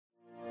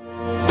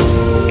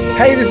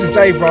Hey, this is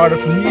Dave Ryder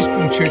from New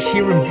Spring Church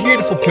here in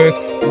beautiful Perth,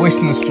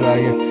 Western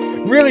Australia.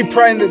 Really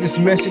praying that this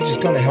message is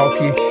going to help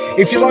you.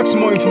 If you'd like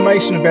some more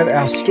information about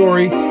our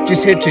story,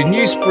 just head to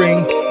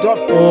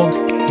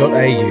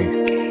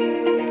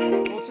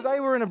newspring.org.au. Well, today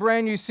we're in a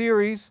brand new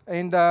series,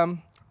 and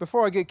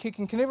before I get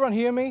kicking, can everyone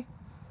hear me?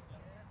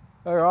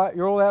 All right,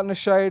 you're all out in the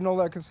shade and all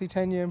that. I can see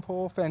Tanya and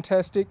Paul,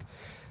 fantastic.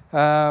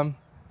 Can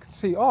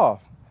see,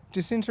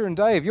 Jacinta and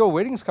Dave, your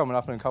wedding's coming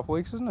up in a couple of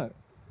weeks, isn't it?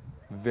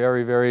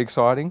 Very, very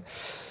exciting.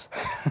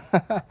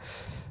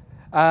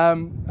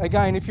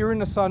 Again, if you're in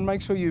the sun,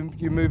 make sure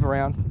you move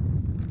around.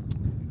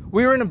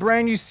 We're in a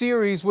brand new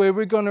series where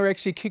we're going to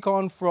actually kick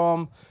on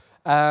from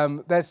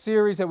that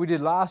series that we did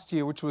last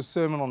year, which was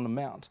Sermon on the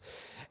Mount.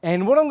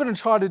 And what I'm going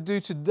to try to do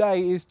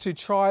today is to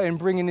try and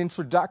bring an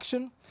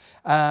introduction.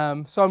 So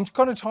I'm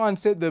going to try and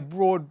set the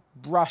broad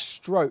brush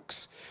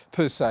strokes,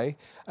 per se,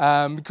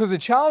 because the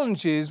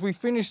challenge is we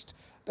finished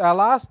our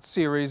last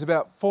series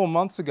about 4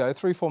 months ago,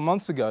 3-4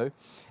 months ago,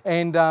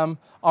 and I'm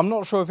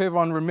not sure if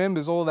everyone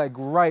remembers all that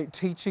great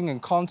teaching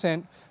and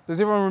content.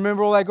 Does everyone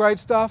remember all that great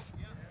stuff?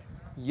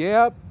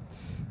 Yep.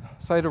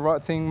 Say the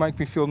right thing, make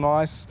me feel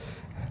nice.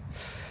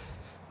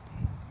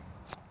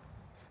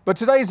 But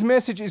today's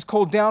message is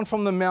called Down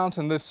from the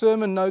Mountain. The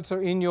sermon notes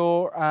are in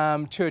your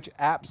church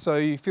app, so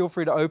you feel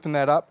free to open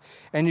that up,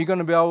 and you're going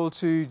to be able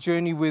to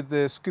journey with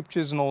the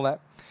scriptures and all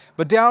that.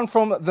 But Down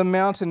from the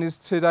Mountain is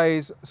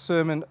today's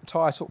sermon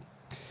title.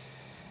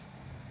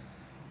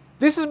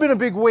 This has been a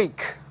big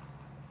week,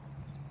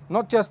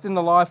 not just in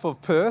the life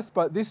of Perth,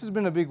 but this has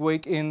been a big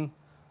week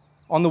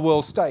on the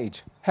world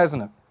stage,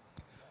 hasn't it?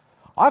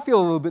 I feel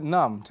a little bit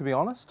numb, to be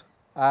honest,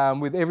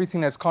 with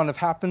everything that's kind of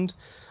happened.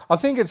 I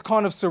think it's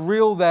kind of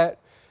surreal that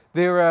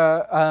there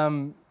are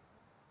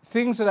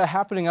things that are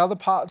happening in other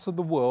parts of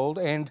the world,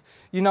 and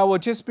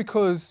just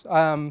because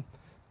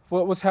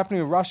what's happening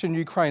with Russia and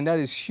Ukraine, that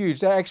is huge.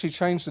 That actually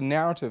changed the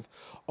narrative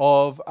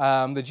of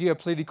the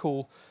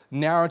geopolitical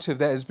narrative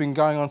that has been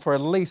going on for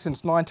at least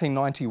since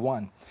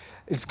 1991.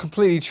 It's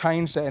completely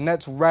changed it, and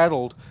that's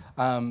rattled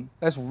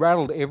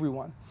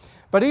everyone.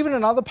 But even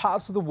in other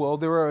parts of the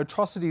world, there are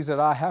atrocities that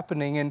are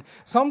happening, and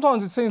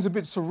sometimes it seems a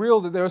bit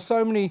surreal that there are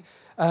so many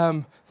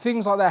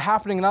things like that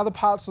happening in other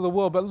parts of the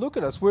world. But look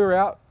at us, we're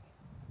out,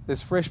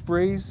 there's fresh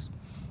breeze,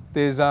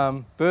 there's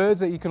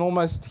birds that you can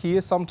almost hear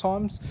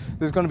sometimes.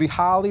 There's going to be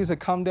Harleys that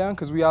come down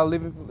because we are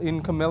living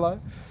in Camillo.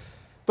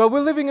 But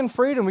we're living in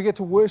freedom. We get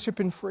to worship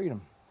in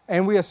freedom.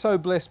 And we are so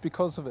blessed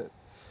because of it.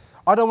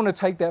 I don't want to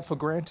take that for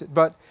granted.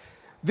 But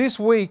this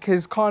week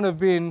has kind of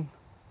been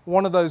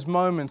one of those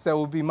moments that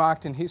will be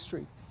marked in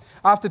history.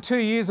 After 2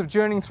 years of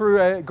journeying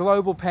through a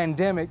global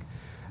pandemic,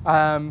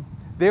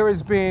 there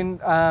has been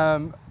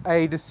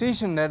a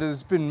decision that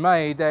has been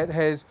made that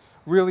has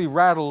really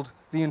rattled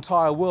the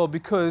entire world,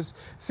 because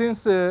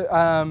since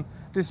the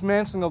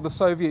dismantling of the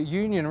Soviet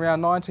Union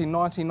around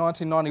 1990,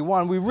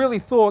 1991, we really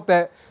thought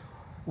that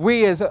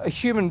we as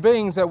human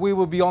beings, that we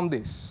were beyond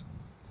this.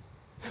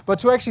 But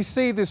to actually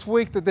see this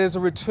week that there's a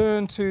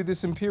return to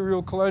this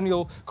imperial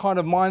colonial kind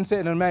of mindset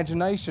and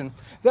imagination,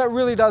 that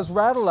really does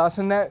rattle us,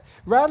 and that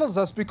rattles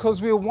us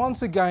because we are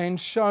once again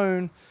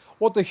shown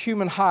what the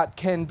human heart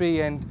can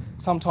be and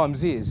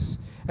sometimes is.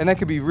 And that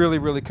can be really,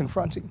 really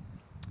confronting.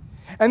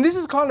 And this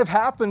has kind of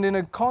happened in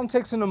a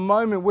context, in a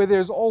moment where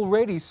there's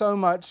already so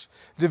much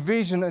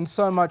division and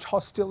so much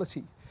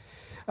hostility.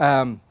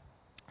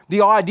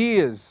 The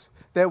ideas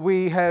that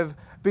we have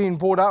been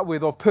brought up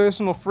with of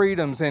personal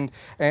freedoms and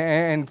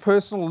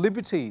personal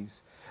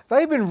liberties,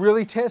 they've been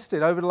really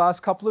tested over the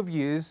last couple of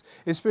years,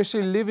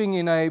 especially living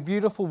in a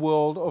beautiful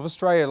world of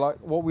Australia like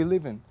what we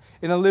live in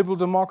a liberal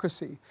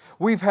democracy.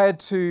 We've had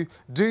to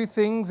do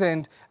things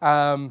and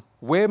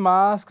wear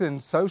masks and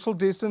social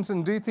distance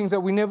and do things that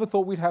we never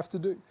thought we'd have to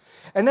do.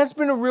 And that's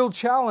been a real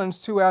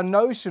challenge to our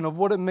notion of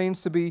what it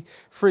means to be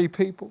free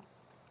people.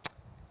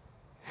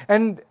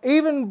 And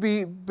even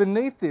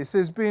beneath this,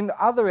 there's been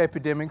other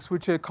epidemics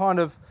which are kind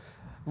of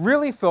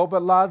really felt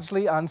but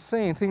largely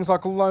unseen. Things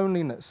like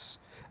loneliness,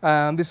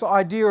 this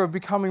idea of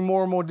becoming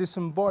more and more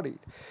disembodied.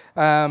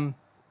 And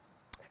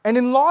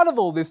in light of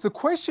all this, the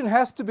question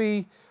has to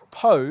be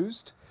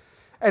posed,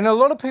 and a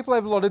lot of people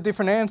have a lot of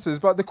different answers,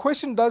 but the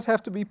question does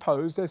have to be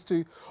posed as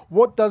to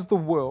what does the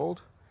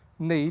world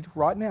need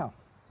right now?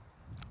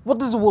 What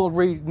does the world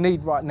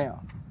need right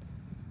now?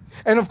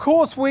 And of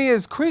course, we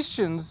as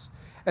Christians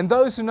and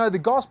those who know the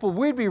gospel,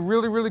 we'd be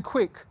really, really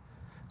quick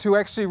to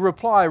actually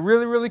reply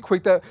really, really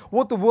quick that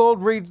what the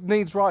world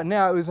needs right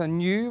now is a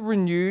new,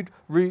 renewed,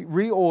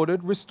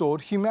 reordered,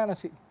 restored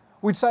humanity.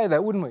 We'd say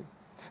that, wouldn't we?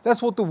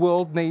 That's what the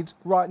world needs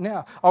right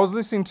now. I was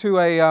listening to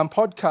a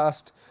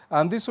podcast,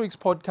 this week's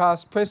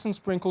podcast, Preston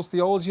Sprinkle's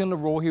Theology on the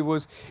Raw. He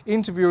was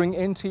interviewing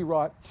N.T.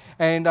 Wright,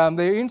 and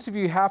their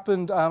interview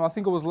happened, I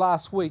think it was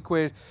last week,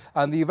 where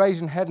the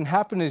invasion hadn't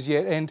happened as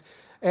yet,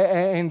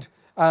 and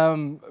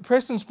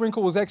Preston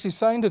Sprinkle was actually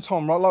saying to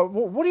Tom Wright, like,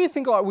 what do you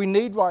think we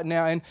need right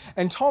now?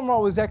 And Tom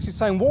Wright was actually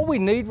saying what we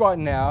need right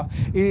now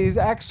is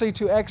actually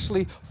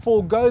to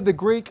forego the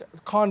Greek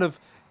kind of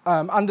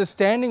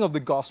understanding of the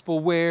gospel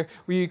where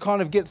you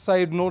kind of get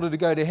saved in order to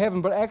go to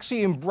heaven, but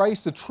actually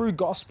embrace the true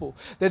gospel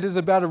that is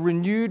about a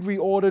renewed,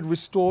 reordered,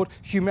 restored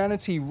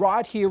humanity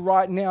right here,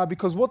 right now,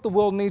 because what the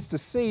world needs to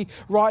see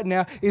right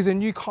now is a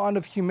new kind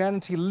of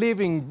humanity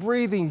living,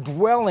 breathing,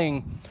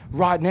 dwelling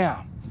right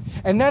now.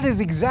 And that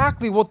is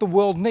exactly what the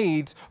world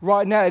needs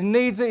right now. It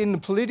needs it in the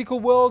political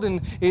world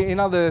and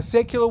in other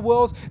secular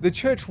worlds. The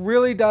church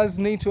really does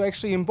need to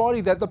actually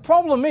embody that. The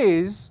problem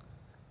is,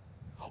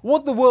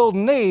 what the world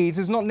needs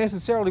is not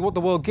necessarily what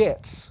the world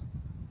gets.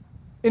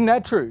 Isn't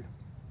that true?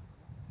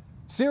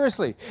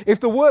 Seriously,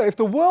 if the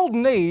world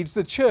needs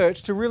the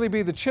church to really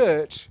be the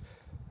church,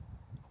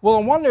 well, I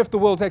wonder if the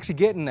world's actually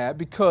getting that,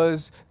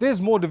 because there's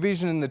more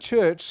division in the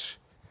church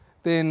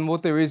than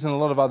what there is in a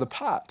lot of other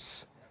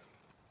parts.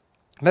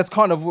 That's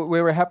kind of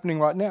where we're happening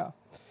right now.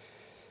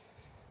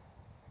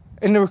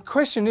 And the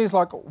question is,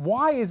 like,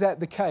 why is that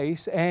the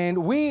case? And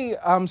we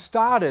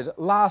started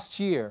last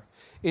year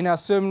in our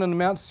Sermon on the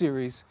Mount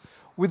series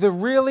with a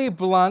really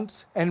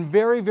blunt and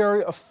very,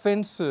 very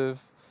offensive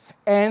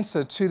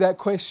answer to that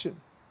question.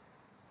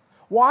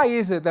 Why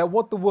is it that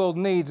what the world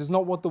needs is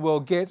not what the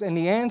world gets? And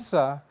the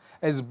answer,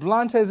 as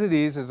blunt as it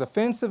is, as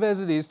offensive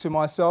as it is to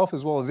myself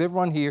as well as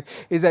everyone here,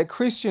 is that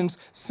Christians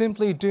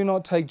simply do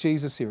not take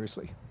Jesus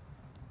seriously.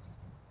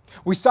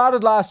 We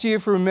started last year,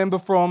 if you remember,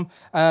 from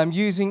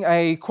using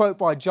a quote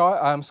by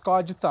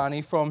Skye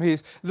Jethani from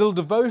his little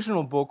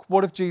devotional book,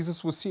 What If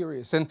Jesus Was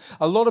Serious? And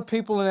a lot of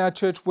people in our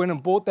church went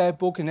and bought that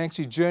book and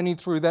actually journeyed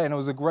through that, and it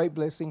was a great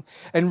blessing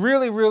and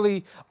really,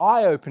 really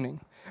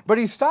eye-opening. But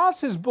he starts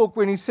his book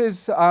when he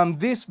says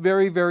this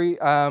very, very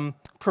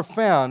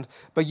profound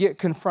but yet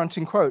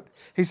confronting quote.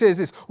 He says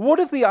this: what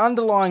if the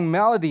underlying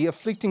malady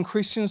afflicting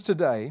Christians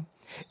today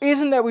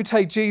isn't that we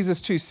take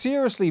Jesus too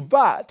seriously,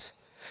 but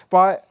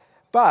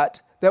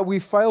that we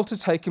fail to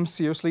take him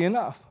seriously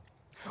enough?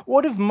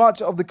 What if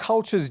much of the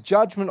culture's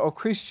judgment of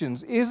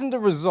Christians isn't a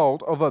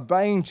result of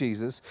obeying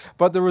Jesus,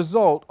 but the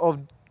result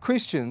of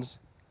Christians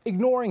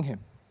ignoring him?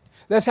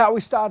 That's how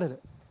we started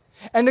it.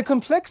 And the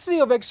complexity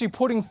of actually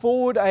putting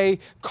forward a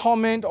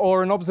comment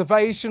or an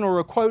observation or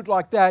a quote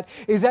like that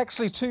is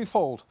actually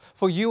twofold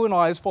for you and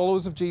I as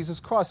followers of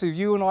Jesus Christ, for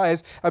you and I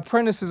as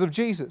apprentices of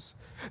Jesus.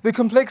 The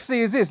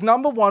complexity is this: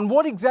 number one,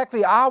 what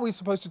exactly are we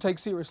supposed to take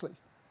seriously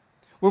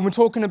when we're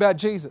talking about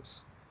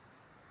Jesus?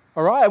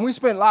 All right, and we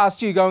spent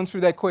last year going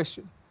through that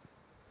question.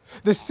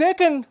 The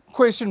second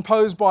question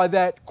posed by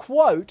that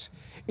quote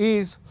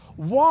is,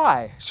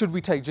 why should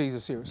we take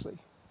Jesus seriously?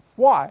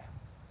 Why?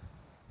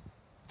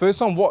 First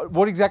one,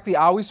 what exactly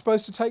are we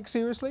supposed to take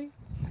seriously?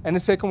 And the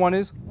second one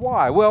is,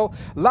 why? Well,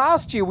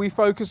 last year we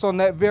focused on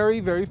that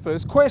very, very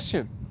first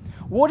question.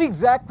 What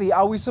exactly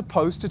are we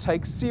supposed to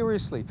take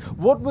seriously?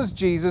 What was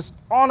Jesus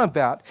on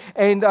about?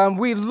 And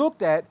we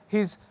looked at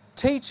his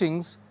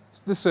teachings,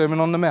 the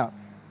Sermon on the Mount.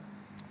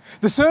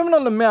 The Sermon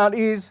on the Mount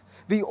is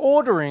the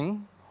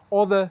ordering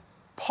or the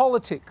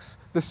politics,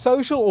 the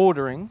social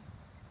ordering,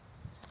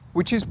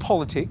 which is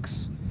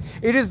politics.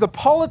 It is the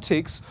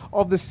politics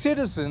of the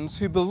citizens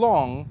who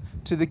belong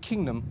to the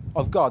kingdom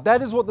of God.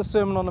 That is what the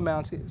Sermon on the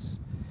Mount is.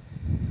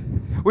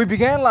 We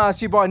began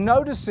last year by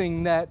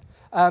noticing that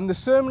the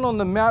Sermon on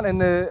the Mount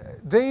and the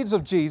deeds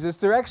of Jesus,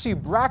 they're actually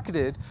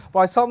bracketed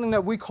by something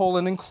that we call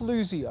an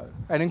inclusio.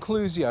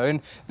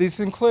 And this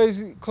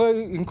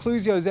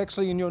inclusio is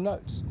actually in your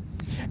notes.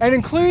 And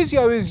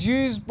inclusio is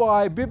used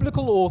by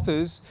biblical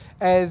authors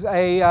as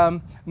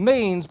a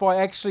means by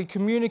actually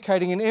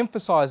communicating and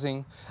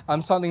emphasizing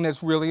something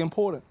that's really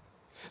important.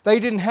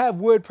 They didn't have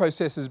word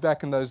processors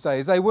back in those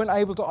days. They weren't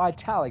able to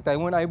italic. They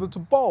weren't able to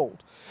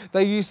bold.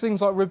 They used things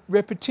like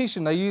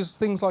repetition. They used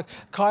things like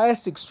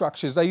chiastic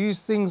structures. They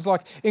used things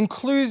like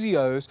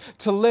inclusios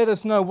to let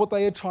us know what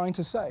they are trying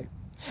to say.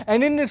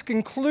 And in this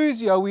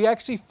conclusio, we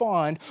actually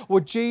find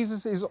what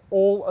Jesus is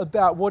all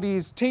about, what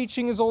his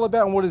teaching is all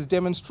about, and what his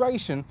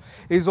demonstration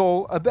is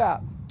all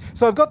about.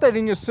 So I've got that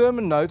in your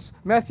sermon notes,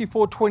 Matthew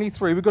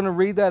 4:23. We're going to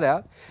read that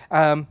out.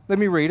 Let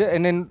me read it,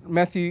 and then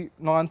Matthew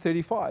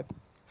 9:35.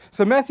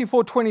 So Matthew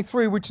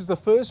 4:23, which is the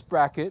first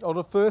bracket, or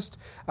the first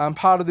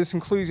part of this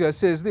inclusio,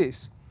 says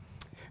this: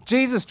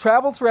 Jesus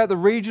traveled throughout the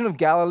region of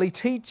Galilee,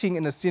 teaching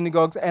in the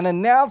synagogues and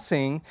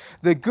announcing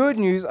the good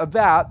news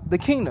about the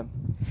kingdom.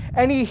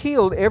 And he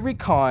healed every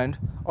kind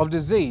of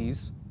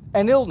disease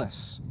and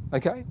illness.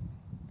 Okay?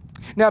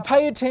 Now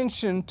pay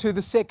attention to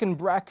the second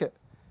bracket,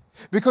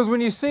 because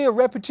when you see a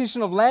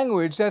repetition of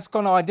language, that's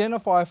going to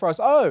identify for us,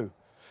 oh,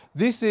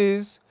 this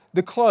is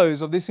the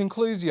close of this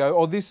inclusio,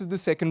 or this is the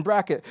second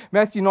bracket.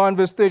 Matthew 9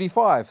 verse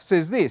 35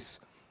 says this.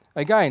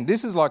 Again,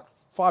 this is like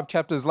 5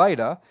 chapters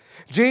later.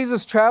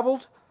 Jesus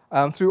traveled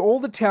through all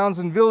the towns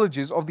and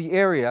villages of the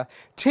area,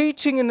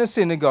 teaching in the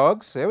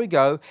synagogues, there we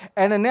go,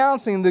 and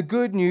announcing the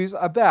good news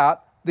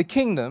about the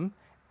kingdom,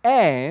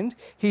 and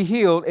he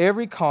healed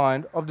every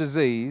kind of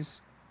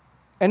disease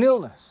and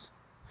illness.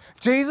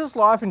 Jesus'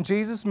 life and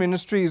Jesus'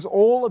 ministry is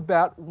all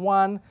about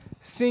one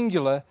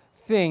singular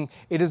thing.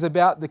 It is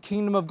about the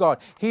kingdom of God.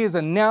 He is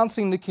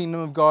announcing the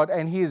kingdom of God,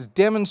 and he is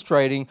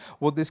demonstrating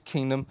what this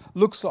kingdom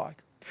looks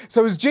like.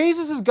 So as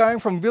Jesus is going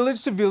from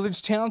village to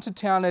village, town to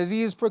town, as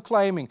he is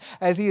proclaiming,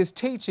 as he is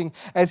teaching,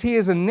 as he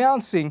is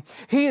announcing,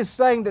 he is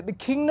saying that the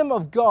kingdom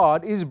of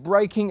God is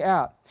breaking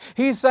out.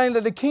 He is saying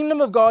that the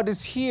kingdom of God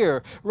is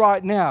here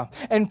right now.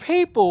 And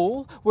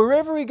people,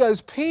 wherever he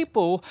goes,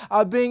 people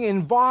are being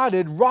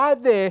invited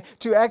right there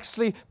to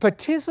actually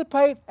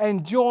participate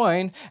and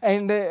join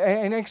and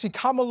actually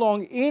come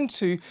along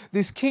into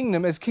this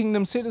kingdom as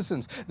kingdom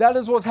citizens. That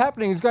is what's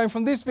happening. He's going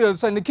from this village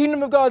saying the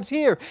kingdom of God's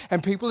here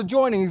and people are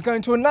joining. He's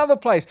going to another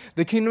place.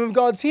 The kingdom of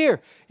God's here.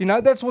 You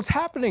know, that's what's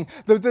happening.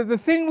 The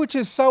thing which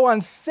is so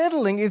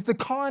unsettling is the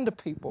kind of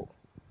people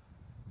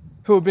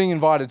who are being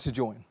invited to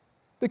join.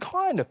 The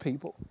kind of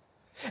people.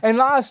 And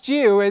last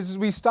year, as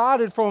we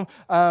started from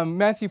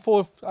Matthew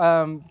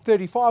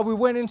 4:35, we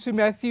went into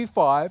Matthew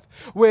 5,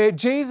 where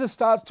Jesus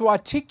starts to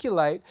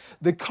articulate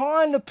the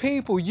kind of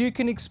people you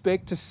can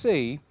expect to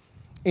see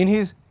in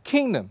his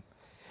kingdom.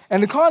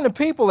 And the kind of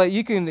people that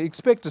you can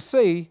expect to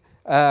see,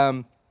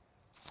 they're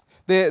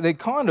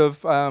kind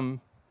of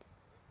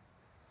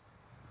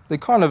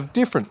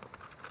different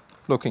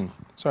looking.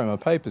 Sorry, my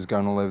paper's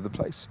going all over the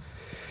place.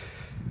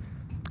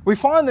 We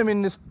find them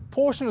in this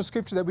portion of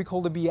Scripture that we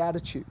call the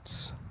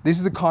Beatitudes. This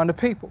is the kind of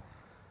people.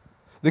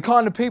 The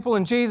kind of people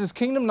in Jesus'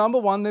 kingdom, number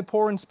one, they're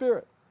poor in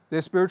spirit.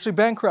 They're spiritually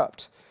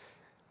bankrupt.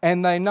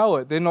 And they know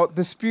it. They're not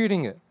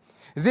disputing it.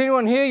 Is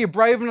anyone here, you're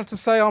brave enough to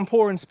say, I'm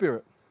poor in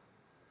spirit?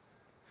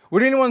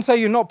 Would anyone say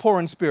you're not poor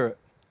in spirit?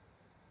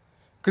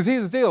 Because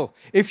here's the deal.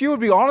 If you would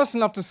be honest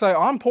enough to say,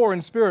 I'm poor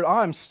in spirit,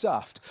 I am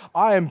stuffed,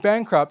 I am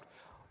bankrupt,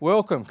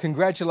 welcome,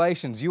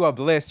 congratulations, you are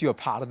blessed, you are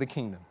part of the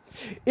kingdom.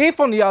 If,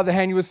 on the other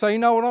hand, you would say, you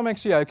know what, I'm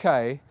actually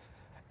okay,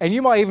 and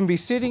you might even be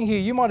sitting here,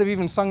 you might have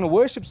even sung the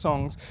worship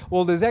songs,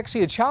 well, there's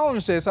actually a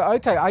challenge there. So,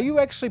 okay, are you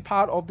actually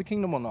part of the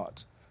kingdom or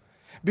not?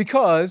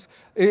 Because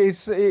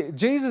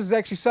Jesus is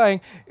actually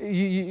saying,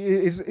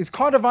 it's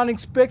kind of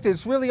unexpected,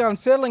 it's really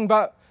unsettling,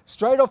 but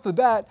straight off the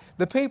bat,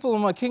 the people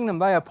in my kingdom,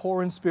 they are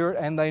poor in spirit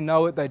and they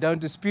know it, they don't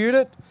dispute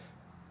it,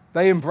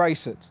 they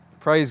embrace it.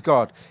 Praise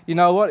God. You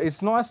know what?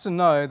 It's nice to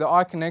know that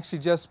I can actually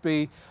just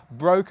be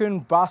broken,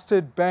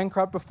 busted,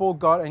 bankrupt before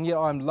God, and yet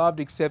I'm loved,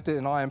 accepted,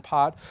 and I am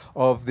part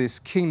of this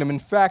kingdom. In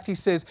fact, he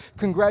says,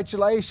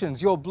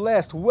 congratulations, you're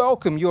blessed,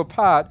 welcome, you're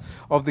part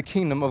of the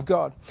kingdom of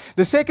God.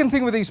 The second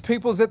thing with these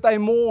people is that they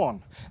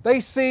mourn.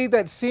 They see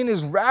that sin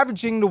is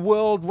ravaging the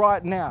world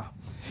right now.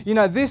 You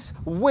know, this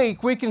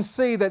week we can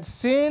see that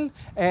sin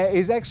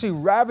is actually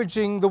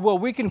ravaging the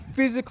world. We can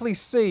physically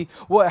see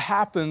what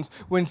happens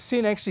when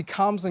sin actually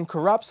comes and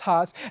corrupts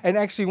hearts and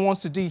actually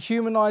wants to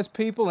dehumanize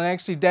people and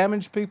actually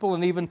damage people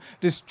and even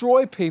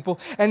destroy people.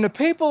 And the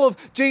people of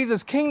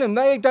Jesus' kingdom,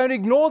 they don't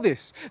ignore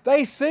this.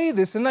 They see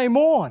this and they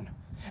mourn.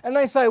 And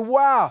they say,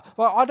 wow,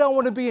 well, I don't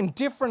want to be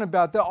indifferent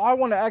about that. I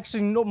want to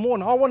actually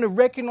mourn. I want to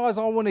recognize,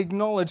 I want to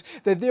acknowledge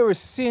that there is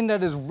sin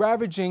that is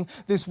ravaging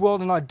this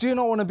world, and I do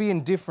not want to be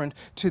indifferent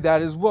to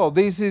that as well.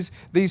 These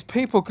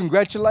people,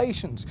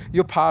 congratulations,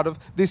 you're part of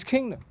this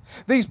kingdom.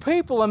 These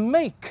people are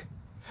meek.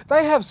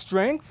 They have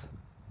strength.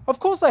 Of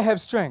course they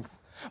have strength.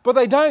 But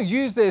they don't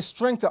use their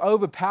strength to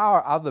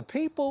overpower other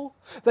people.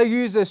 They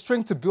use their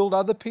strength to build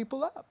other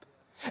people up.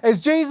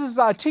 As Jesus is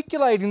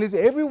articulating this,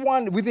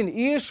 everyone within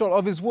earshot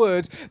of his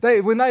words,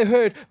 when they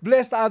heard,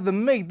 blessed are the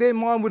meek, their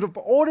mind would have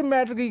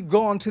automatically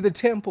gone to the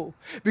temple.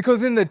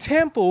 Because in the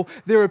temple,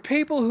 there are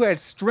people who had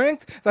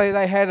strength,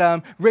 they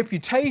had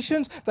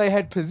reputations, they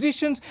had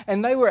positions,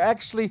 and they were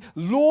actually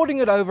lording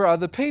it over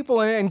other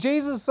people. And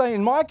Jesus is saying,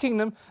 in my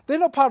kingdom, they're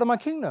not part of my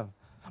kingdom.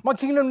 My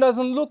kingdom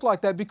doesn't look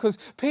like that because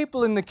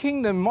people in the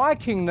kingdom, my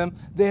kingdom,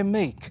 they're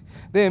meek.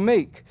 They're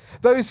meek.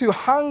 Those who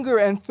hunger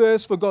and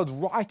thirst for God's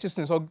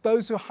righteousness, or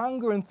those who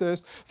hunger and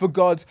thirst for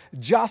God's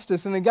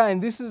justice. And again,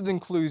 this is an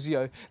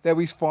inclusio that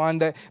we find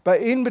that.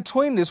 But in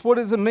between this, what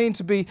does it mean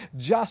to be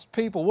just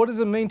people? What does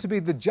it mean to be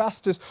the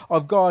justice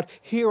of God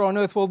here on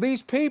earth? Well,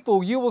 these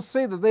people, you will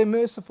see that they're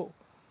merciful.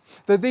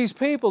 That these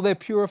people, they're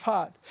pure of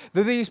heart.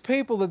 That these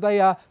people, that they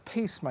are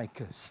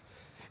peacemakers.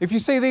 If you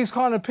see these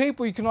kind of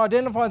people, you can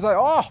identify and say,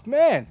 oh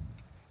man,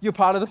 you're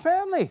part of the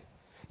family.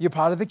 You're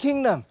part of the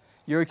kingdom.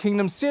 You're a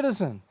kingdom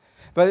citizen.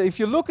 But if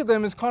you look at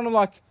them, it's kind of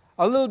like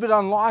a little bit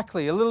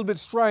unlikely, a little bit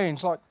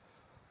strange, like,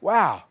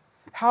 wow,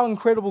 how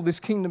incredible this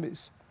kingdom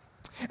is.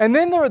 And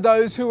then there are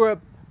those who are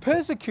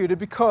persecuted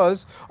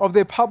because of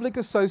their public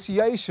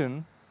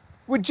association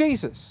with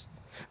Jesus.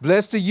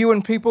 Blessed are you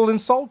when people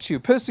insult you,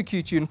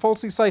 persecute you, and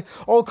falsely say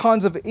all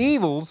kinds of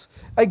evils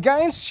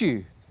against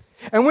you.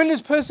 And when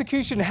this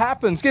persecution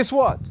happens, guess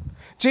what?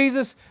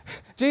 Jesus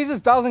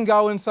doesn't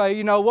go and say,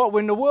 you know what,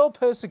 when the world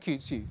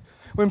persecutes you,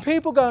 when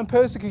people go and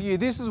persecute you,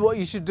 this is what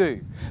you should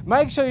do.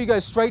 Make sure you go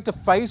straight to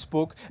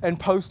Facebook and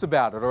post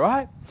about it, all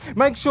right?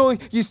 Make sure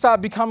you start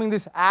becoming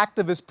this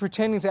activist,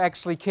 pretending to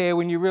actually care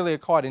when you really are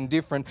quite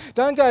indifferent.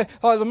 Don't go,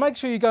 make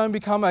sure you go and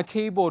become a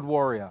keyboard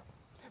warrior.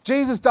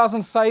 Jesus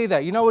doesn't say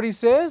that. You know what he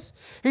says?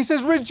 He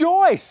says,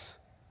 rejoice.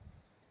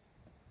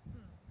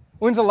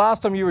 When's the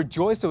last time you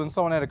rejoiced when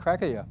someone had a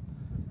crack at you?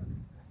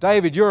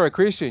 David, you're a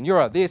Christian.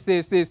 You're a this.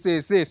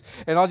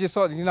 And I just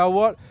thought, you know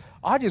what?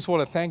 I just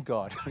want to thank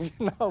God. You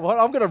know what?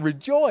 I'm going to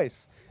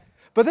rejoice.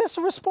 But that's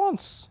the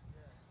response.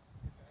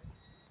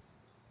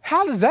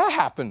 How does that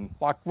happen,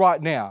 like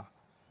right now?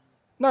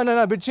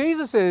 No. But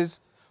Jesus says,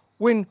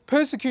 when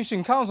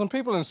persecution comes, when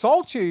people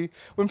insult you,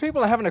 when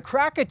people are having a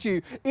crack at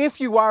you,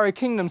 if you are a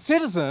kingdom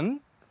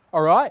citizen,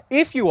 all right?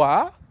 If you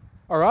are,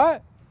 all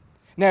right?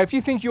 Now, if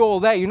you think you're all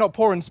that, you're not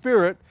poor in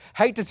spirit,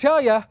 hate to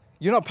tell you,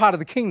 you're not part of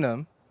the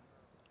kingdom,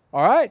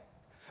 all right?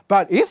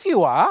 But if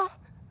you are,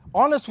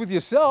 honest with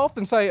yourself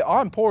and say,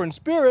 I'm poor in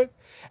spirit,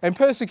 and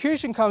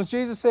persecution comes,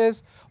 Jesus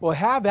says, well,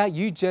 how about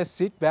you just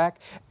sit back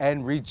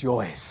and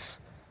rejoice?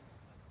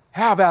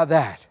 How about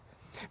that?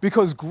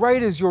 Because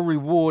great is your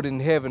reward in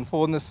heaven,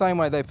 for in the same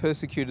way they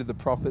persecuted the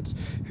prophets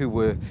who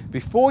were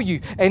before you.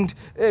 And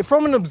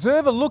from an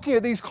observer looking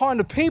at these kind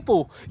of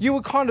people, you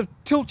would kind of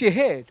tilt your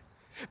head.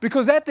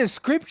 Because that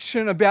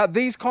description about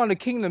these kind of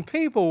kingdom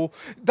people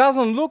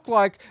doesn't look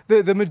like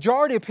the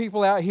majority of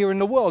people out here in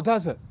the world,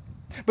 does it?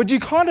 But you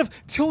kind of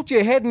tilt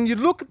your head and you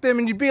look at them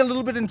and you'd be a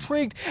little bit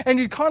intrigued and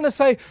you kind of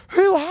say,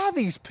 who are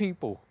these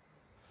people?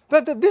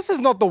 That this is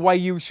not the way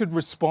you should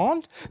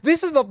respond.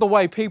 This is not the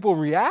way people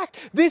react.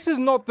 This is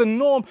not the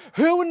norm.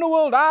 Who in the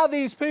world are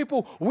these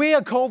people? We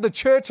are called the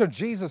Church of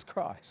Jesus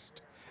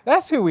Christ.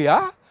 That's who we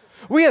are.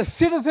 We are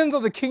citizens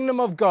of the kingdom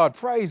of God.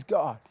 Praise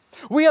God.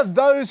 We are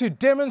those who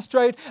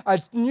demonstrate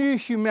a new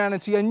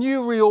humanity, a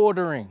new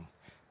reordering.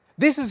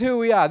 This is who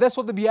we are. That's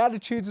what the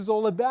Beatitudes is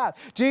all about.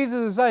 Jesus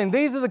is saying,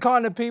 these are the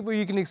kind of people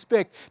you can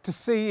expect to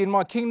see in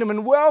my kingdom,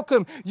 and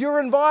welcome.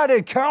 You're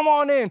invited. Come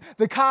on in.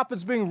 The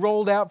carpet's being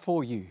rolled out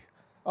for you.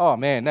 Oh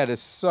man, that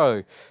is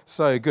so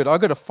good.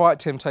 I've got to fight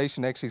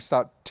temptation to actually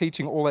start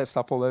teaching all that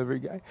stuff all over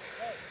again.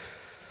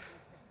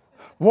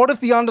 What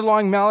if the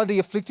underlying malady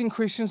afflicting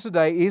Christians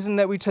today isn't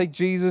that we take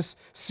Jesus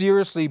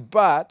seriously,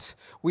 but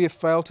we have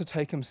failed to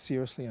take him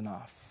seriously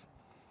enough?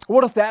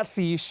 What if that's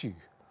the issue?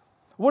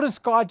 What if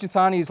Skye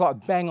Jethani is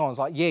like bang on? It's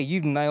like, yeah,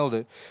 you've nailed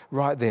it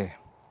right there.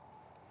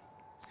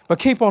 But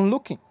keep on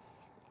looking.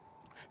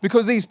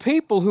 Because these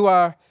people who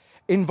are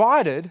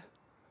invited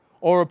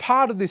or a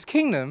part of this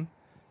kingdom,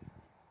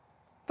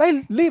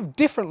 they live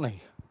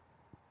differently.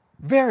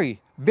 Very,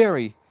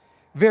 very,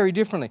 very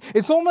differently.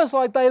 It's almost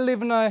like they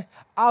live in a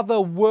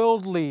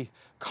otherworldly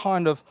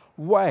kind of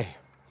way.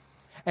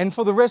 And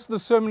for the rest of the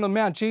Sermon on the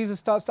Mount, Jesus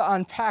starts to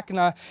unpack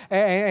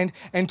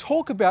and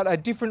talk about a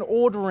different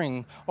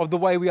ordering of the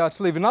way we are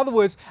to live. In other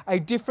words, a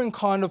different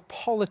kind of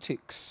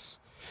politics.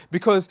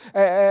 Because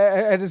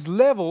at its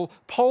level,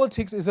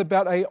 politics is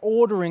about a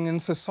ordering in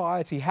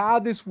society. How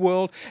this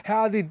world,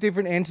 how the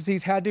different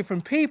entities, how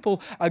different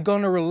people are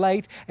going to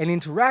relate and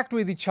interact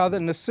with each other.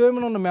 And the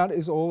Sermon on the Mount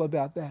is all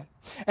about that.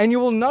 And you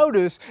will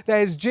notice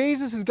that as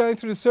Jesus is going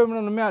through the Sermon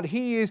on the Mount,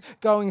 he is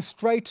going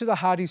straight to the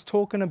heart. He's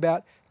talking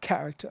about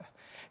character.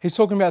 He's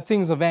talking about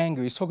things of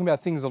anger. He's talking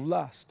about things of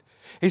lust.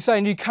 He's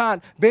saying you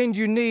can't bend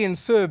your knee and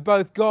serve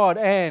both God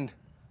and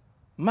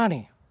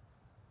money.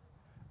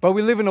 But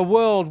we live in a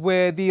world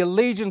where the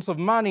allegiance of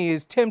money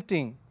is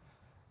tempting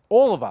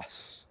all of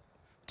us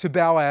to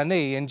bow our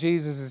knee. And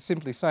Jesus is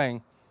simply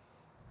saying,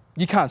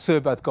 you can't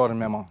serve both God and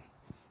mammon.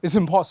 It's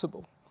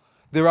impossible.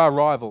 There are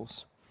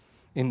rivals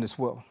in this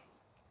world.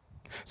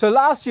 So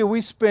last year we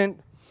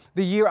spent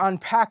the year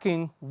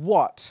unpacking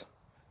what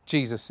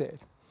Jesus said.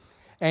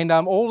 And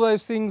all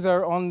those things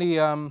are on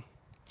the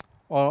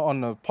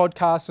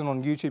podcast and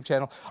on YouTube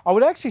channel. I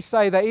would actually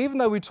say that even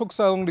though we took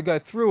so long to go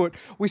through it,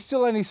 we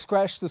still only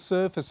scratched the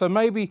surface. So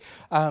maybe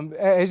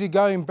as you're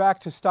going back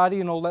to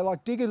study and all that,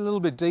 like dig a little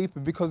bit deeper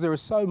because there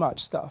is so much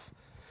stuff.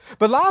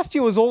 But last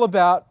year was all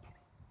about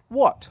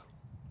what?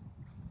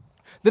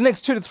 The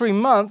next 2 to 3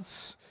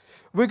 months,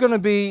 we're going to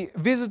be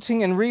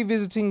visiting and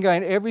revisiting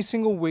again every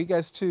single week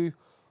as to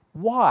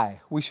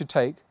why we should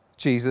take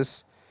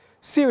Jesus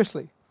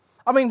seriously.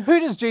 I mean, who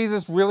does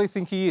Jesus really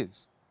think he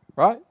is,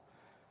 right?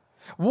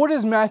 What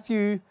is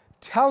Matthew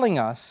telling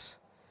us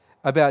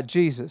about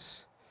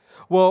Jesus?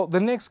 Well, the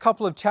next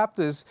couple of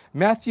chapters,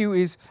 Matthew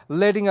is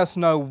letting us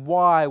know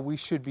why we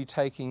should be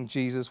taking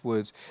Jesus'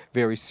 words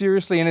very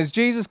seriously. And as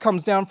Jesus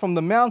comes down from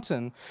the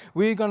mountain,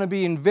 we're going to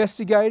be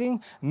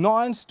investigating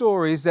 9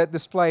 stories that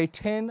display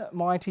 10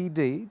 mighty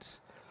deeds,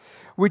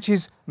 which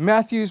is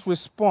Matthew's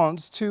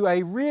response to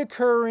a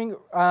reoccurring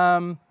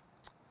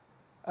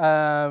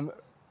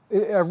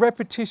a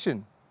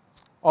repetition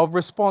of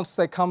response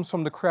that comes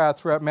from the crowd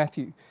throughout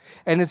Matthew.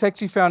 And it's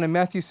actually found in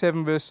Matthew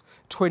 7 verse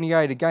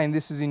 28. Again,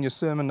 this is in your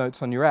sermon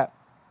notes on your app.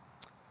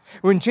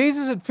 When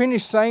Jesus had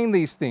finished saying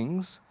these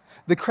things,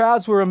 the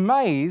crowds were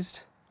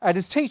amazed at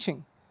his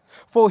teaching,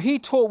 for he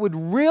taught with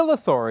real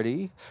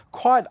authority,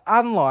 quite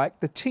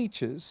unlike the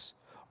teachers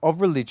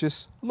of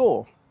religious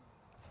law.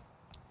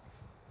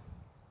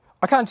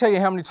 I can't tell you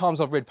how many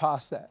times I've read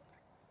past that.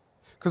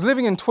 Because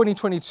living in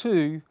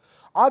 2022,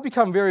 I've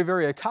become very,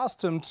 very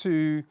accustomed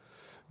to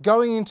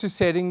going into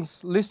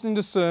settings, listening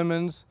to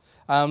sermons,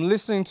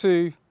 listening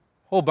to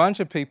a whole bunch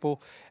of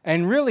people,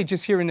 and really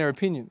just hearing their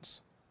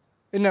opinions.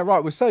 Isn't that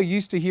right? We're so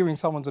used to hearing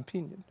someone's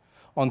opinion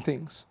on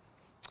things.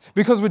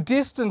 Because we're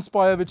distanced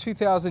by over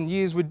 2,000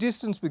 years, we're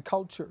distanced with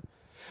culture.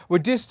 we're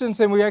distanced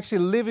and we're actually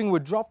living, we're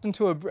dropped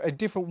into a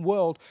different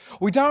world,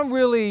 we don't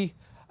really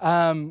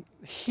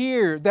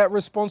hear that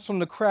response from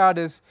the crowd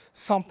as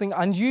something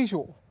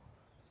unusual.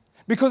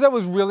 Because that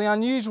was really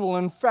unusual.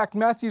 In fact,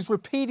 Matthew's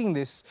repeating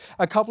this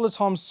a couple of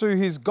times through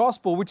his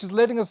gospel, which is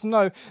letting us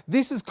know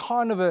this is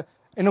kind of an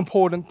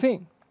important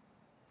thing.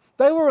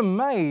 They were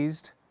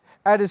amazed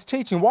at his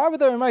teaching. Why were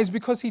they amazed?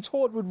 Because he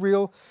taught with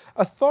real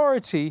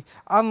authority,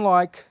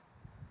 unlike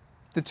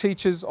the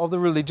teachers of the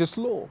religious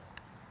law.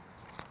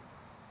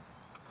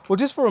 Well,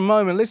 just for a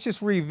moment, let's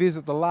just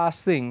revisit the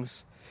last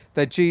things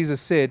that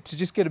Jesus said to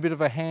just get a bit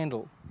of a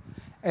handle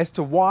as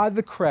to why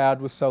the crowd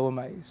was so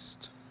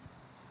amazed.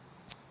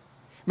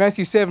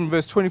 Matthew 7,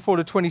 verse 24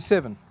 to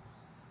 27.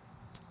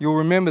 You'll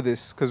remember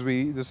this because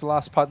this is the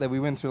last part that we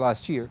went through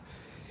last year.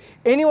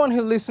 Anyone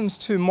who listens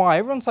to my,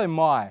 everyone say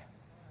my.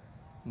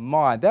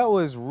 My. That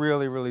was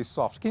really, really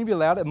soft. Can you be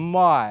louder?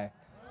 My.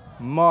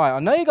 I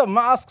know you got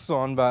masks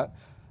on, but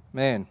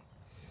man.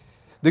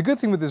 The good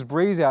thing with this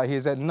breeze out here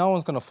is that no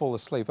one's going to fall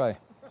asleep, eh?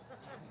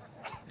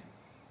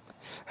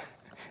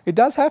 It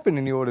does happen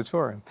in the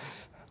auditorium.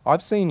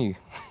 I've seen you,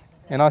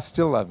 and I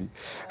still love you.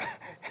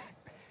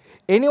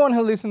 Anyone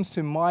who listens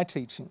to my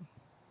teaching,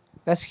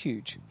 that's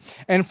huge,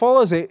 and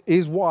follows it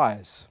is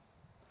wise,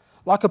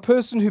 like a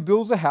person who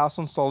builds a house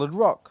on solid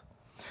rock.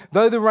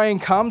 Though the rain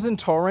comes in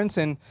torrents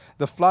and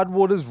the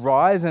floodwaters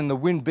rise and the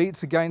wind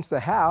beats against the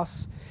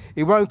house,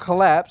 it won't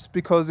collapse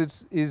because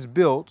it is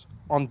built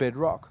on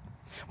bedrock.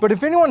 But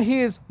if anyone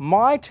hears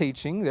my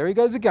teaching, there he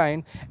goes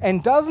again,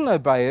 and doesn't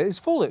obey it, is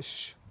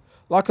foolish,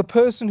 like a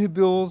person who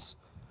builds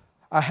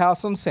a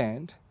house on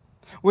sand.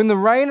 When the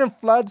rain and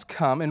floods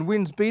come and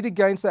winds beat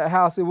against that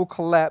house, it will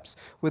collapse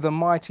with a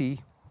mighty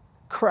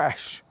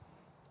crash.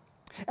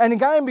 And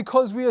again,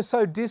 because we are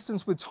so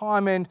distanced with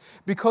time and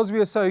because we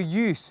are so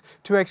used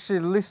to actually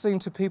listening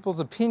to people's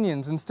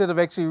opinions instead of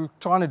actually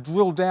trying to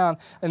drill down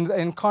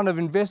and kind of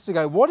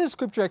investigate what is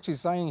Scripture actually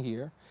saying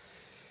here,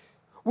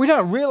 we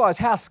don't realize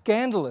how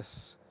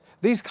scandalous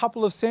these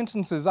couple of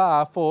sentences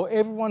are for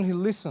everyone who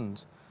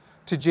listened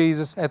to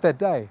Jesus at that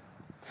day.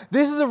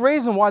 This is the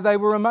reason why they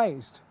were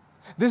amazed.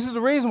 This is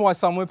the reason why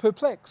some were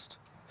perplexed.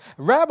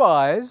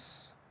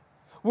 Rabbis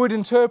would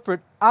interpret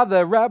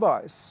other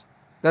rabbis.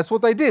 That's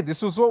what they did.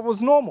 This was what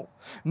was normal.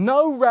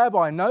 No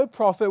rabbi, no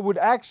prophet would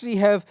actually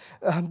have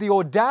the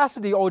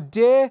audacity or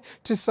dare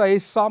to say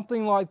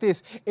something like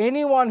this.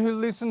 Anyone who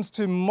listens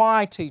to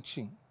my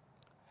teaching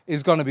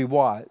is going to be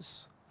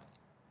wise.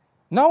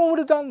 No one would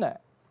have done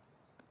that.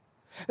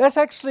 That's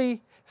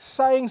actually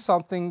saying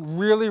something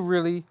really,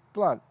 really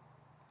blunt.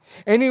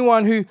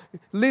 Anyone who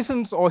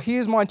listens or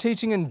hears my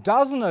teaching and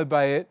doesn't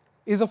obey it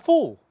is a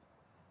fool.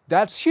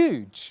 That's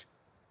huge.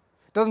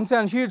 Doesn't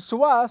sound huge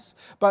to us,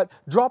 but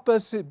drop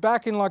us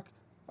back in like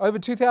over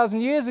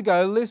 2,000 years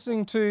ago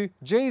listening to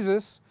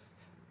Jesus,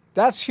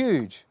 that's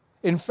huge.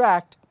 In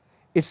fact,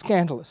 it's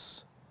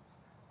scandalous.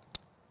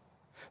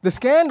 The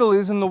scandal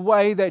is in the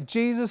way that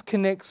Jesus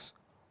connects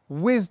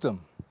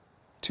wisdom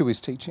to his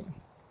teaching.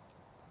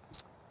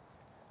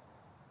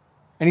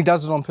 And he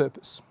does it on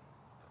purpose.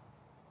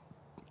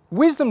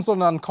 Wisdom's not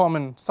an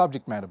uncommon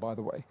subject matter, by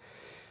the way.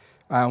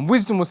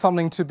 Wisdom was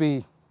something to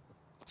be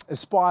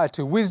aspired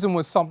to. Wisdom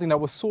was something that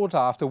was sought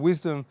after.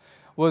 Wisdom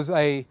was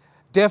a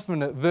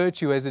definite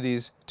virtue as it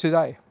is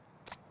today.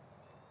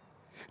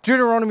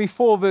 Deuteronomy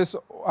 4 verse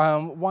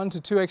 1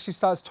 to 2 actually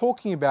starts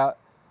talking about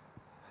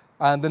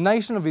the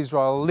nation of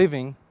Israel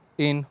living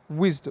in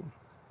wisdom.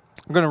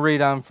 I'm going to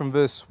read from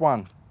verse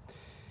 1.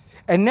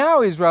 And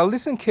now, Israel,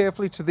 listen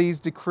carefully to these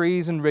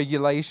decrees and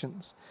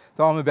regulations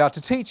that I'm about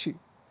to teach you.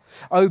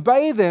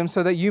 Obey them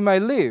so that you may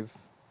live,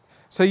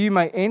 so you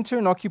may enter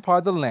and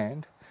occupy the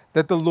land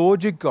that the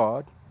Lord your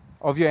God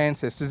of your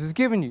ancestors has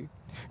given you.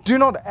 Do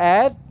not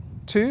add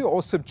to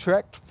or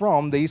subtract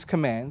from these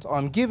commands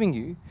I'm giving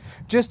you.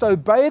 Just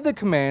obey the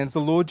commands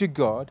the Lord your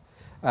God.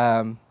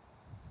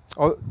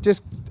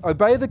 Just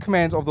obey the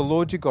commands of the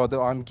Lord your God that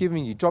I'm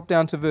giving you. Drop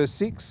down to verse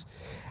 6,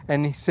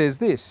 and he says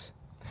this: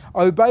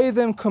 obey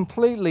them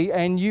completely,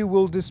 and you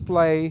will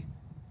display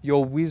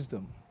your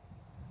wisdom.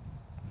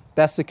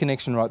 That's the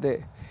connection right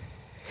there.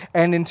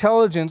 And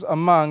intelligence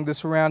among the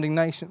surrounding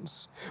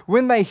nations.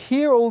 When they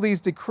hear all these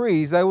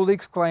decrees, they will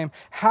exclaim,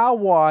 how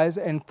wise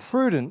and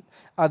prudent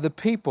are the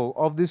people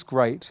of this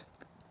great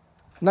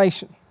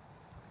nation.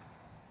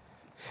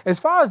 As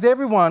far as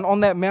everyone on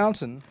that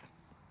mountain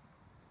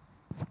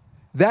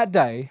that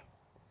day,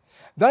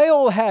 they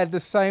all had the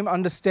same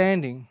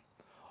understanding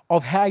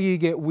of how you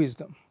get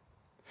wisdom.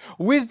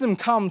 Wisdom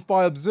comes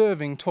by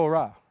observing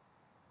Torah.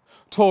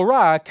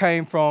 Torah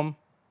came from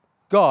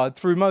God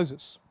through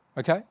Moses,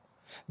 okay?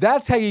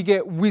 That's how you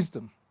get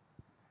wisdom,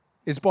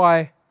 is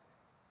by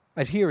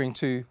adhering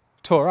to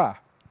Torah.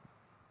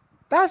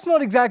 That's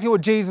not exactly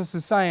what Jesus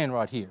is saying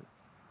right here.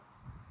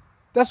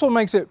 That's what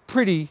makes it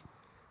pretty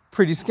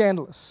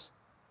scandalous.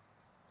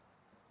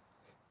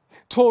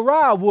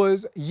 Torah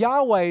was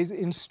Yahweh's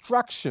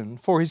instruction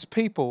for his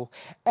people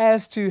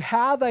as to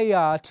how they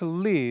are to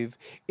live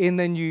in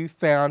their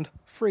newfound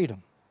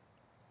freedom.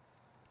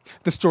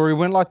 The story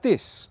went like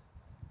this.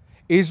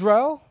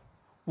 Israel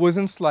was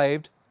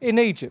enslaved in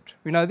Egypt.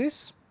 We know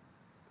this.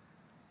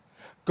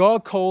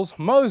 God calls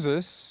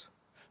Moses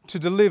to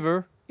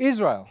deliver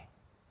Israel,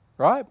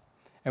 right?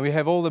 And we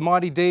have all the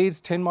mighty deeds,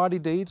 10 mighty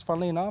deeds,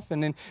 funnily enough,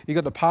 and then you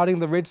got the parting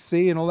of the Red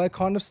Sea and all that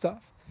kind of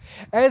stuff.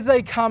 As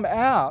they come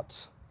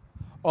out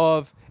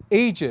of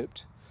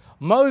Egypt,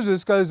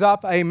 Moses goes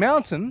up a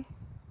mountain,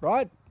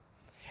 right,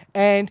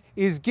 and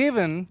is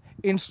given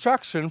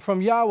instruction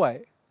from Yahweh.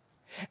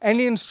 And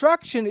the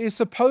instruction is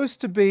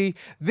supposed to be,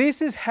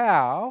 this is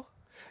how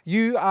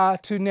you are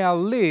to now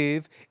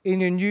live in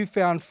your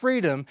newfound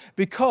freedom,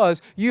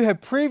 because you have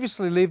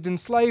previously lived in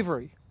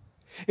slavery.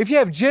 If you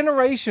have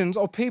generations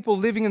of people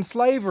living in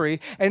slavery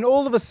and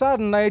all of a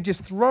sudden they are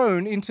just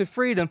thrown into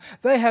freedom,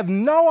 they have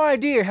no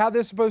idea how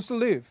they're supposed to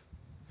live.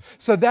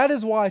 So that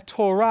is why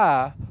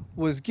Torah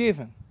was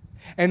given.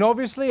 And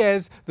obviously,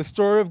 as the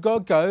story of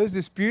God goes,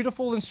 this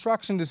beautiful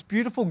instruction, this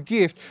beautiful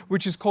gift,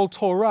 which is called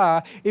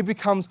Torah, it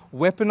becomes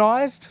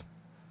weaponized.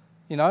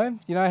 You know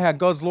how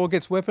God's law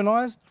gets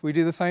weaponized? We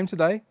do the same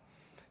today.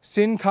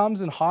 Sin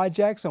comes and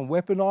hijacks and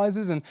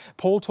weaponizes, and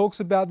Paul talks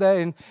about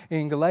that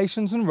in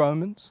Galatians and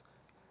Romans.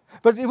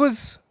 But it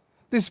was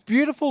this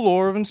beautiful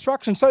law of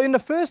instruction. So in the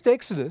first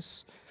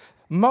Exodus,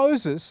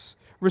 Moses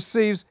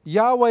receives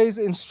Yahweh's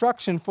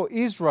instruction for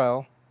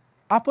Israel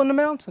up on the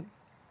mountain.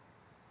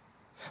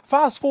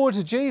 Fast forward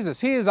to Jesus.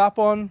 He is up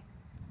on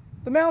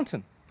the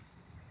mountain.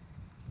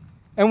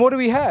 And what do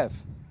we have?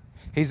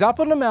 He's up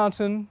on the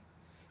mountain.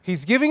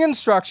 He's giving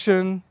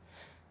instruction.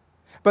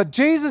 But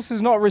Jesus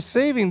is not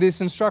receiving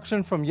this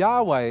instruction from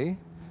Yahweh.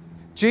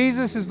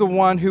 Jesus is the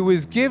one who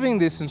is giving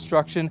this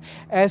instruction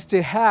as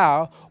to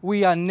how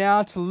we are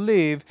now to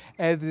live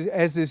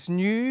as this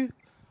new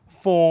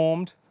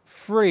formed,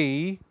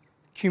 free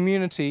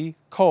community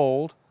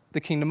called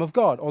the kingdom of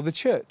God, or the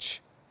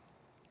church.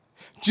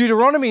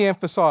 Deuteronomy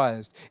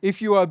emphasized,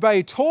 if you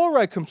obey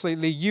Torah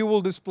completely, you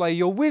will display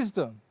your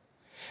wisdom.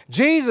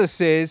 Jesus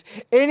says,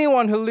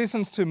 anyone who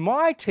listens to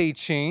my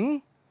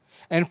teaching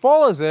and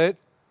follows it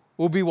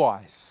will be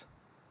wise.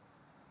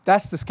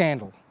 That's the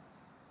scandal.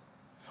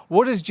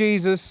 What is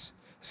Jesus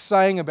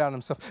saying about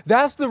himself?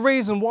 That's the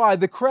reason why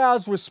the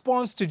crowd's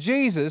response to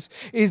Jesus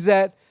is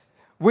that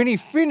when he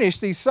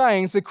finished these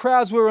sayings, the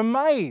crowds were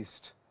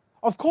amazed.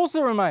 Of course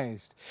they're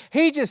amazed.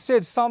 He just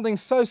said something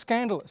so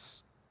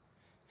scandalous.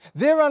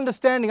 Their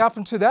understanding up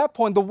until that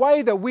point, the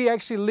way that we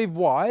actually live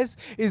wise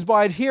is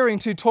by adhering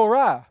to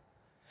Torah.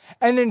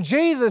 And then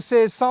Jesus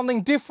says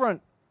something different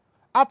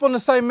up on the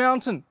same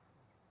mountain,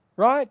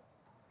 right?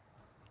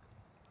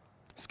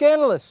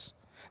 Scandalous.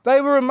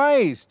 They were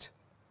amazed,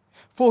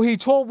 for he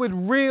taught with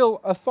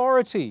real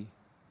authority.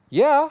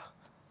 Yeah,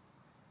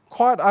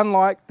 quite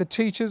unlike the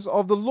teachers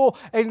of the law.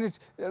 And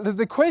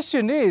the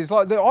question is,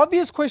 like the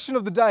obvious question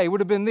of the day would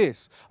have been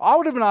this. I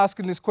would have been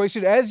asking this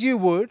question, as you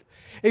would,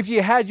 if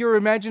you had your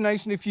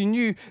imagination, if you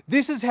knew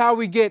this is how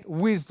we get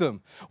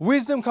wisdom.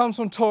 Wisdom comes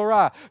from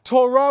Torah.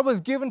 Torah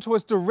was given to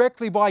us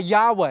directly by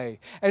Yahweh.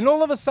 And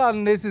all of a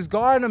sudden there's this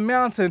guy on a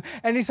mountain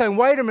and he's saying,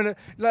 wait a minute,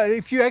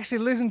 if you actually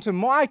listen to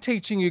my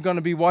teaching, you're going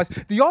to be wise.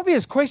 The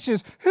obvious question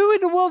is, who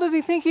in the world does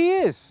he think he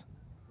is?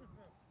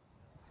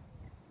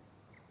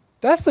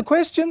 That's the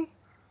question.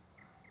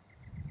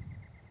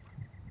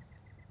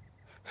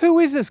 Who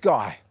is this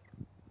guy?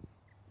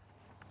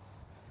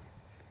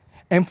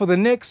 And for the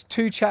next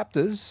 2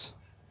 chapters,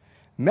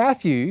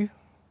 Matthew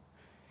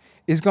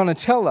is going to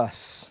tell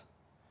us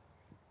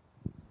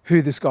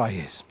who this guy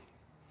is.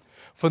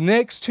 For the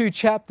next 2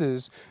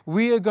 chapters,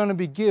 we are going to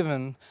be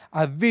given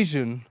a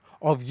vision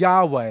of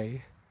Yahweh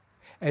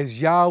as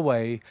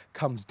Yahweh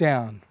comes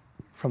down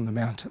from the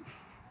mountain.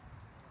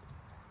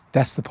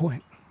 That's the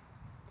point.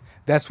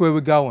 That's where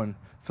we're going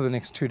for the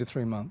next 2 to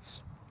 3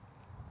 months.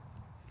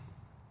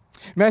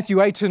 Matthew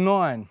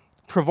 8-9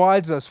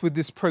 provides us with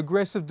this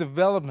progressive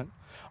development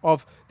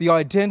of the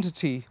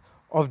identity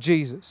of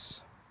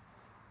Jesus.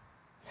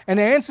 And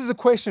it answers the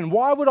question,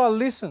 why would I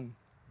listen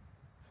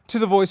to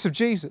the voice of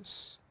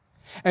Jesus?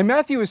 And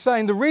Matthew is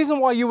saying the reason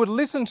why you would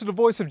listen to the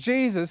voice of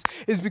Jesus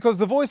is because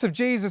the voice of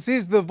Jesus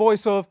is the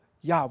voice of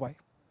Yahweh.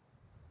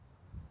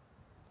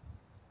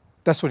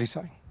 That's what he's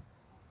saying.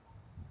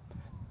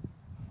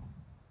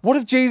 What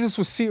if Jesus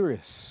was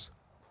serious?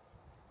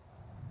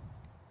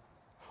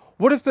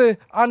 What if the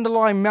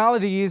underlying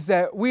malady is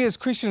that we as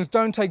Christians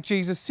don't take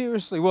Jesus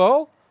seriously?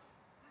 Well,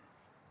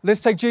 let's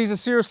take Jesus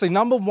seriously.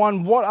 Number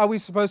one, what are we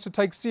supposed to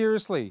take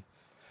seriously?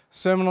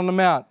 Sermon on the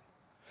Mount.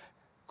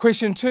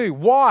 Question 2,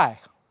 why?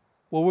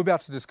 Well, we're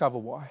about to discover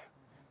why.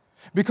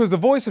 Because the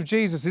voice of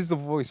Jesus is the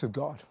voice of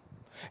God.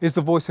 It's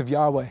the voice of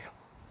Yahweh.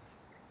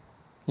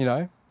 You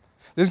know,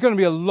 there's going to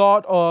be a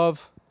lot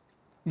of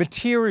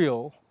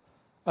material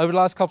over the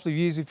last couple of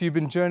years. If you've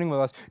been journeying with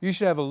us, you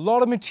should have a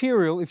lot of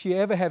material if you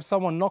ever have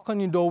someone knock on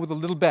your door with a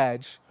little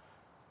badge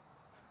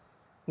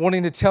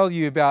wanting to tell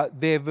you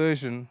about their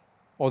version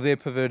or their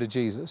perverted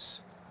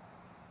Jesus.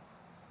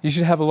 You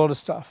should have a lot of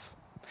stuff.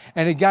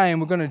 And again,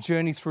 we're going to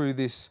journey through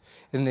this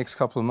in the next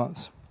couple of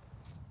months.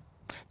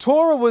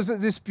 Torah was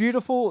this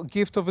beautiful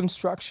gift of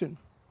instruction.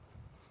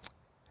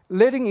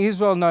 letting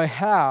Israel know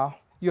how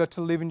you are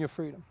to live in your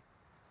freedom,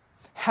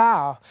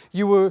 how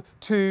you were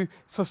to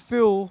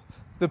fulfill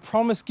the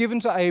promise given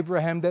to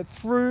Abraham that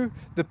through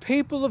the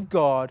people of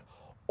God,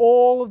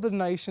 all of the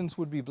nations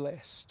would be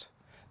blessed.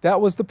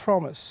 That was the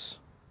promise.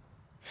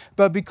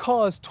 But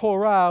because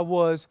Torah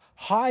was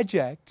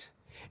hijacked,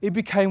 it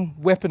became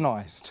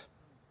weaponized.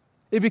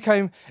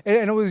 And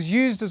it was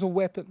used as a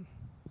weapon.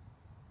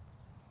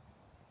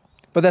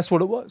 But that's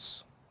what it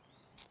was.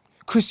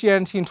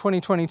 Christianity in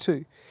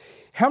 2022.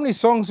 How many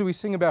songs do we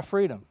sing about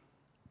freedom?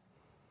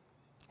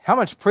 How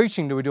much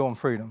preaching do we do on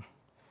freedom?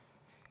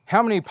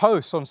 How many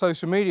posts on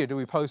social media do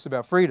we post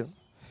about freedom?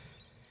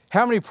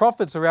 How many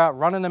prophets are out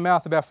running their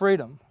mouth about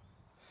freedom?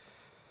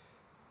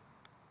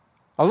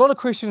 A lot of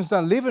Christians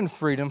don't live in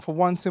freedom for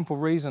one simple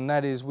reason,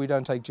 that is we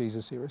don't take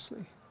Jesus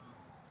seriously.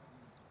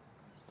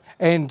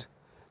 And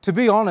to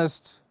be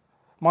honest,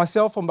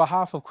 myself on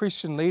behalf of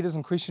Christian leaders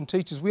and Christian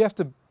teachers, we have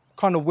to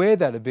kind of wear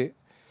that a bit.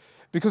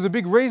 Because a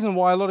big reason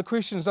why a lot of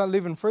Christians don't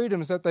live in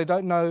freedom is that they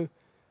don't know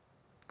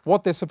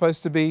what they're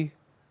supposed to be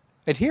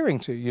adhering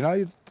to. You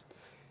know,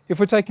 if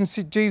we're taking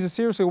Jesus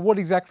seriously, what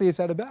exactly is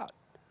that about?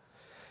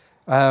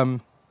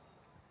 On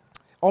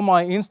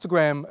my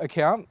Instagram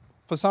account,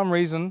 for some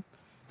reason,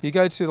 you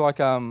go to like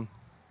the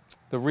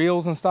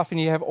reels and stuff, and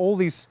you have all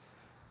these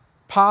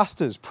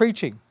pastors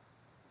preaching,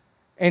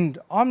 and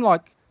I'm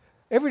like,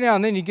 every now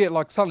and then you get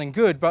like something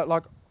good, but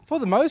like for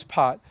the most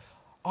part,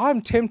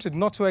 I'm tempted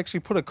not to actually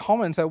put a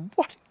comment and say,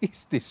 what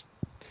is this?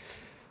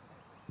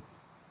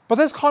 But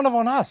that's kind of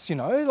on us, you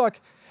know,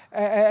 like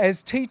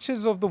as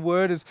teachers of the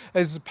word,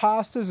 as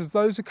pastors, as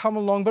those who come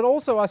along, but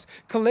also us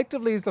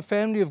collectively as the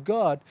family of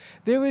God,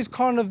 there is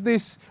kind of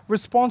this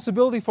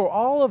responsibility for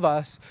all of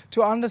us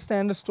to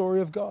understand the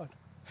story of God,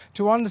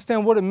 to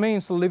understand what it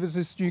means to live as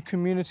this new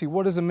community.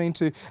 What does it mean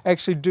to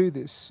actually do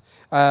this,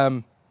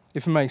 if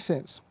it makes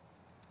sense?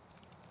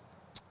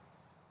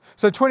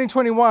 So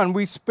 2021,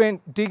 we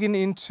spent digging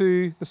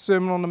into the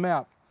Sermon on the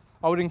Mount.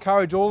 I would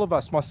encourage all of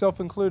us,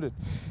 myself included,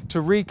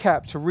 to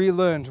recap, to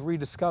relearn, to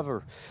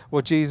rediscover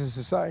what Jesus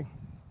is saying.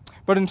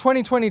 But in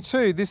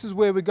 2022, this is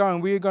where we're going.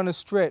 We are going to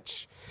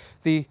stretch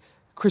the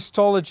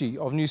Christology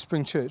of New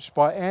Spring Church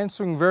by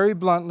answering very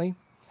bluntly,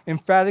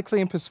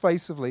 emphatically and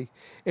persuasively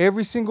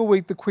every single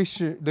week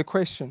the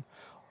question,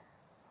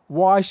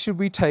 why should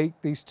we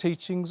take these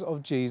teachings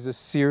of Jesus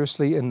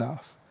seriously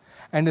enough?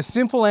 And the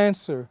simple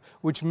answer,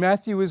 which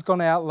Matthew is going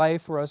to outlay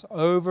for us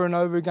over and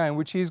over again,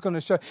 which he's going to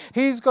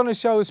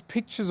show us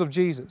pictures of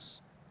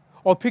Jesus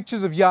or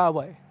pictures of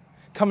Yahweh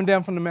coming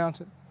down from the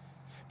mountain.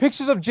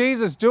 Pictures of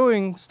Jesus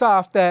doing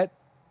stuff that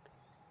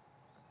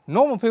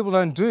normal people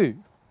don't do.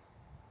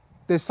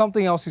 There's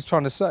something else he's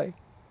trying to say.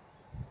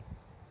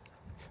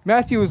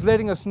 Matthew is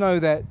letting us know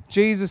that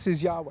Jesus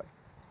is Yahweh.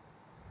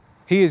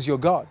 He is your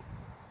God.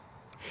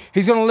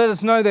 He's going to let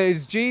us know that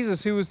it's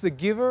Jesus who is the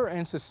giver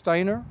and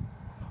sustainer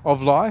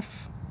of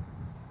life,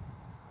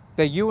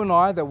 that you and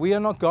I, that we are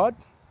not God.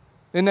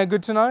 Isn't that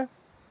good to know?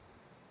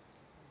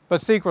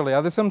 But secretly,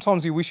 are there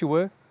sometimes you wish you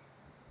were?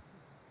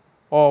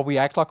 Or we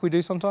act like we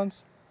do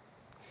sometimes?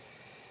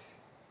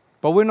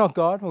 But we're not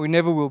God, or we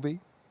never will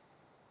be.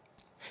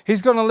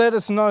 He's going to let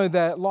us know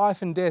that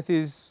life and death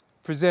is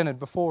presented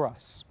before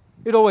us.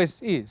 It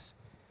always is.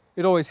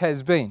 It always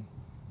has been.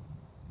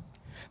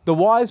 The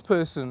wise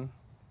person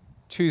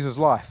chooses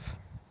life.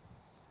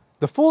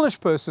 The foolish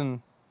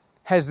person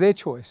has their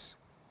choice,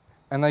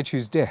 and they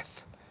choose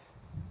death.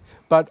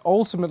 But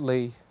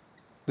ultimately,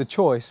 the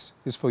choice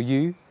is for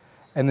you,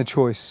 and the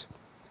choice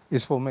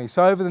is for me.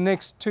 So over the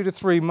next 2 to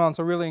 3 months,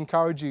 I really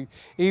encourage you,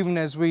 even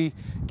as we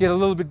get a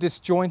little bit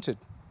disjointed,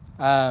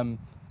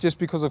 just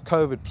because of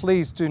COVID,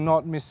 please do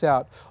not miss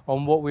out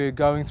on what we're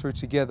going through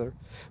together.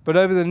 But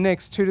over the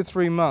next 2 to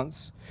 3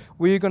 months,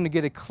 we're going to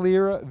get a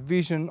clearer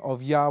vision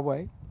of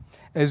Yahweh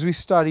as we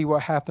study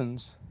what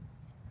happens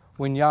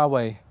when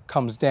Yahweh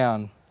comes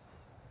down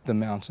the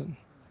mountain.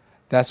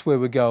 That's where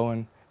we're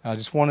going. I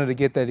just wanted to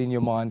get that in your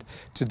mind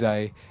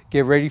today.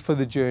 Get ready for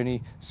the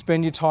journey.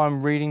 Spend your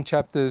time reading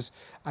chapters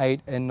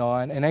 8 and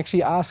 9 and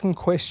actually asking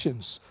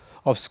questions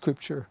of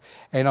Scripture.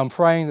 And I'm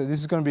praying that this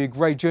is going to be a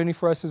great journey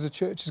for us as a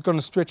church. It's going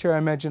to stretch our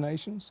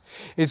imaginations.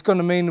 It's going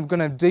to mean we're going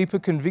to have deeper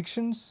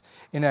convictions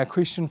in our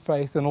Christian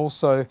faith, and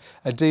also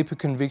a deeper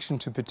conviction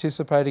to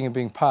participating and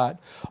being part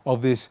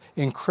of this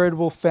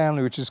incredible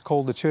family which is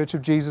called the Church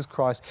of Jesus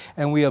Christ.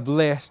 And we are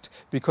blessed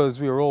because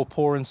we are all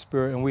poor in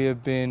spirit, and we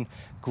have been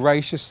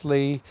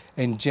graciously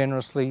and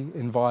generously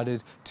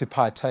invited to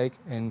partake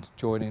and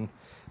join in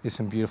this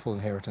beautiful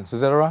inheritance. Is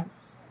that all right?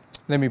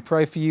 Let me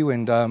pray for you,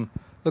 and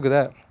look at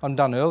that. I'm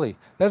done early.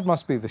 That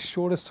must be the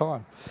shortest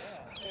time.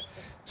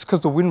 It's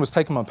because the wind was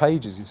taking my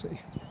pages, you see.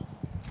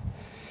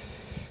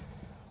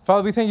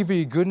 Father, we thank you for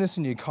your goodness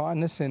and your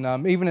kindness.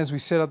 And even as we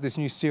set up this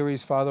new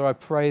series, Father, I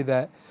pray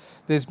that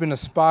there's been a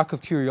spark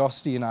of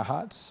curiosity in our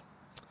hearts.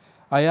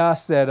 I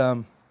ask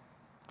that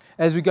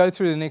as we go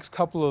through the next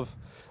couple of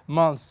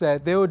months,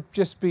 that there would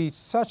just be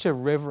such a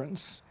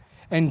reverence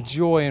and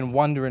joy and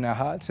wonder in our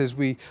hearts as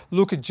we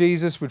look at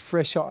Jesus with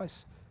fresh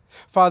eyes.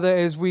 Father,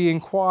 as we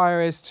inquire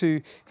as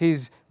to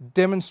his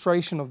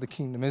demonstration of the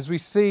kingdom, as we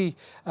see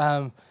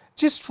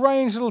just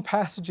strange little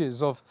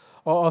passages of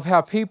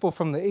how people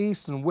from the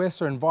east and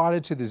west are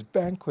invited to this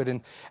banquet,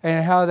 and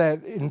how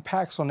that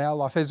impacts on our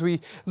life, as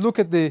we look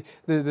at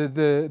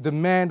the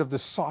demand of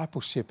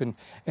discipleship and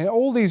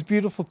all these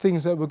beautiful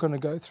things that we're going to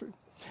go through.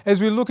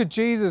 As we look at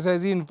Jesus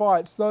as he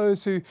invites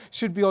those who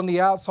should be on the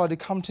outside to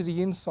come to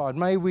the inside,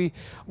 may we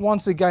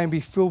once again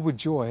be filled with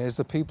joy as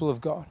the people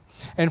of God.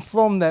 And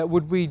from that,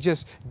 would we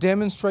just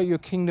demonstrate your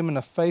kingdom in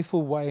a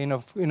faithful way,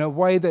 in a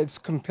way that's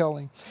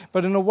compelling,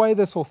 but in a way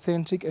that's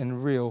authentic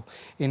and real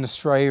in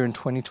Australia in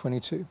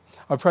 2022.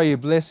 I pray your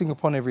blessing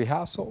upon every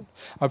household.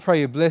 I pray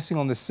your blessing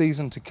on the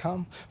season to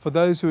come. For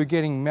those who are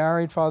getting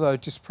married, Father, I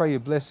just pray your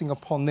blessing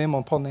upon them,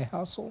 upon their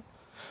household.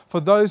 For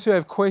those who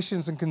have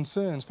questions and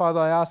concerns, Father,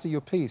 I ask that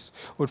your peace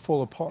would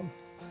fall upon.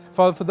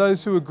 Father, for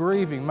those who are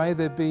grieving, may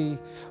there be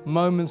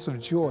moments of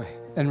joy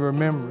and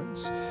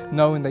remembrance,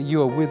 knowing that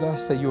you are with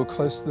us, that you are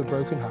close to the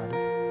brokenhearted.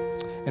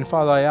 And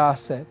Father, I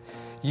ask that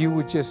you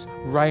would just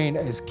reign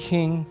as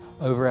King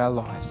over our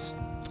lives.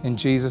 In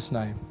Jesus'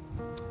 name,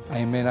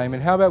 amen, amen.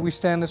 How about we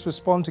stand, let's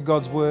respond to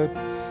God's word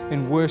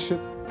in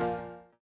worship.